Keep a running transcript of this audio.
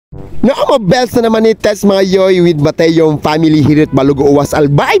Nakamabels na naman ni Tess mga yoy with Bateyong family hirit balugo uwas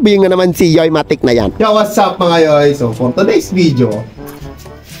albay. Biyong nga naman si Yoy Matik na yan. Yo, what's up mga yoy? So for today's video,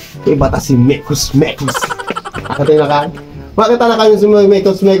 iba ta si Mekus. Pakita na ka? Pakita na kayo si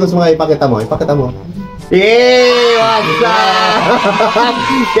Mekus mga ipakita mo. Yeah! What's up?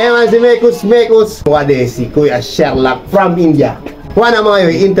 Kaya man si Mekus. Wade si Kuya Sherlock from India. Wana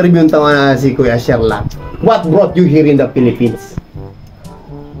mga yoy, interview na si Kuya Sherlock. What brought you here in the Philippines?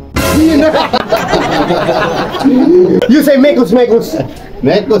 You say mekus.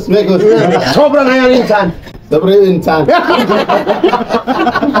 Sobrang ngayon insan.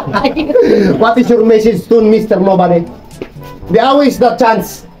 What is your message to Mr. Nobody? There always the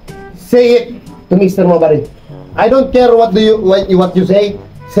chance. Say it to Mr. Nobody. I don't care what you say.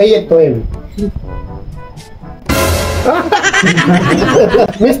 Say it to him.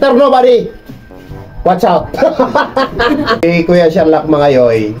 Mr. Nobody, watch out. Si Kuya Sherlock mga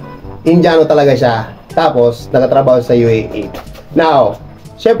yoy, Indiano talaga siya. Tapos, nakatrabaho sa UAE. Now,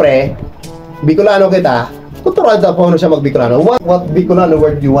 syempre, Bicolano kita. Tuturuan sa paano siya mag-Bicolano. What Bicolano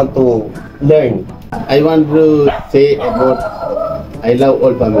word do you want to learn? I want to say about I love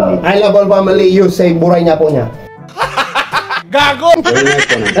all family. I love all family. You say, buray niya po niya. Gago!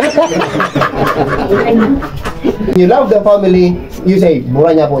 You love the family. You say,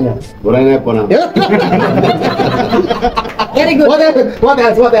 buray niya po niya. Buray na po na. Very good. What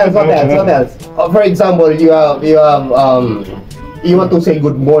else? For example, you want to say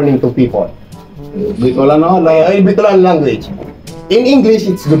good morning to people. Bicolano, In Bicolano language. In English,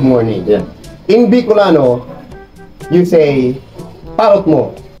 it's good morning. Yeah. In Bicolano, you say, parot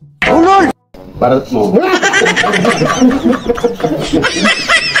mo. Ulol! Parot mo.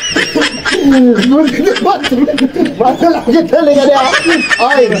 Basta lagi talaga niya.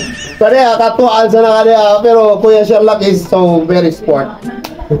 Ay, pareha, katuwaan sa na kanya. Pero Kuya Sherlock is so very sport.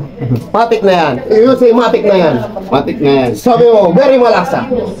 Matik na yan. You say matik na yan. Matik na yan. Sabi mo, very malasa.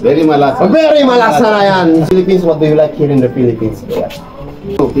 Very malasa. Very malasa na yan. Philippines, what do you like here in the Philippines?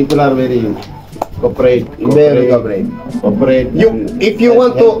 People are very cooperate. Very cooperate. If you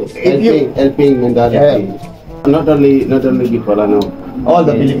want to, helping mentality. Not only Bicolano. All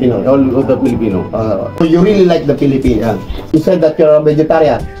the Filipinos. All the Filipino. So you really like the Philippines. Yeah. You said that you're a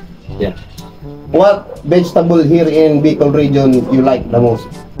vegetarian. Yeah. What vegetable here in Bicol region you like the most?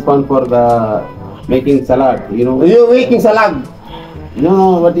 Fun for the making salad. You know. You making salad. You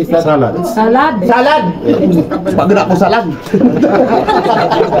know what is that? Salad. Salad. Pag na ko salad.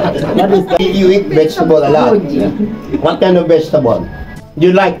 You eat vegetable a lot. What kind of vegetable?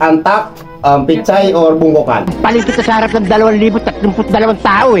 You like antak, pichay, or bunggokan? Paligid ka sa harap ng 2,032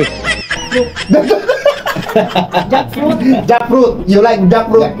 tao eh. Jackfruit. You like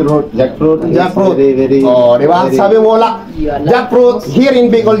jackfruit? Jackfruit. Jackfruit. Very, oh, di ba? Sabi mo wala. Jackfruit. Here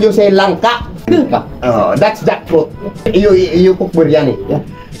in Bicol, you say langka. Oh, that's jackfruit. You cook biryani.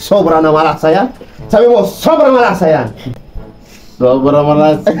 Sobra na malasa yan. Sabi mo, sobra malasa yan. Sobrang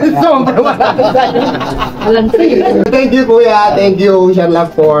malas. Thank you, Kuya. Thank you,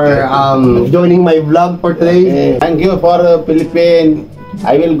 Sherlock, for joining my vlog for today. Thank you for Philippines.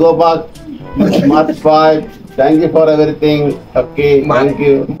 I will go back March 5. Thank you for everything. Okay, thank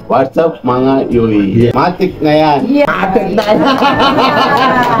you. What's up mga yoy? Matik na yan. Matik na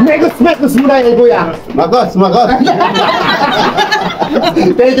yan. Mekus muna yan, Kuya. Magos.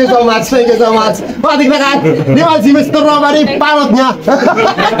 Thank you so much. Matik na ka. Di ba si Mr. Romani, parot niya.